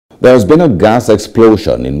There has been a gas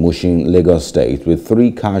explosion in Mushin, Lagos State with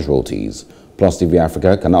 3 casualties. Plus TV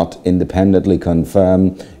Africa cannot independently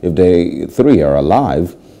confirm if the 3 are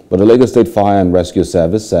alive, but the Lagos State Fire and Rescue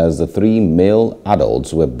Service says the 3 male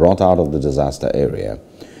adults were brought out of the disaster area.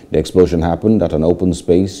 The explosion happened at an open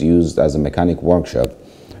space used as a mechanic workshop,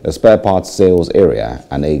 a spare parts sales area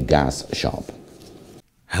and a gas shop.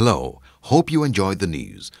 Hello, hope you enjoyed the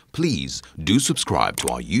news. Please do subscribe to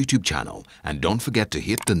our YouTube channel and don't forget to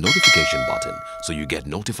hit the notification button so you get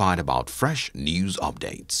notified about fresh news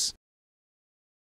updates.